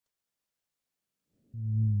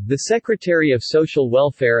The Secretary of Social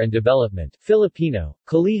Welfare and Development Filipino,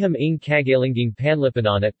 Kalihim ng Kagalinging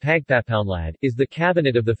Panlipunan at Pagpapaunlad, is the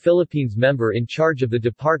Cabinet of the Philippines member in charge of the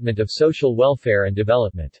Department of Social Welfare and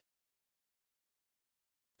Development.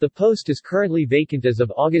 The post is currently vacant as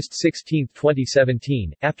of August 16,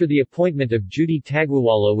 2017, after the appointment of Judy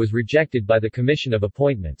Tagwawalo was rejected by the Commission of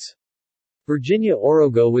Appointments. Virginia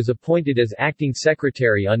Orogo was appointed as acting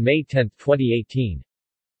secretary on May 10, 2018.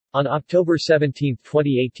 On October 17,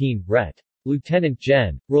 2018, Ret. Lieutenant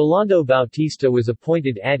Gen. Rolando Bautista was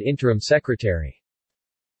appointed ad interim secretary.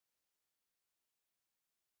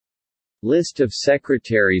 List of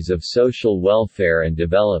Secretaries of Social Welfare and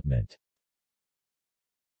Development.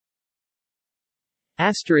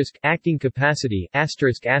 Asterisk, acting capacity,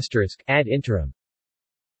 asterisk, asterisk, ad interim.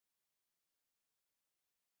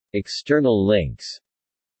 External links.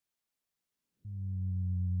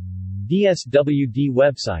 DSWD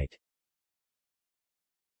website.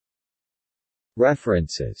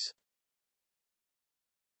 References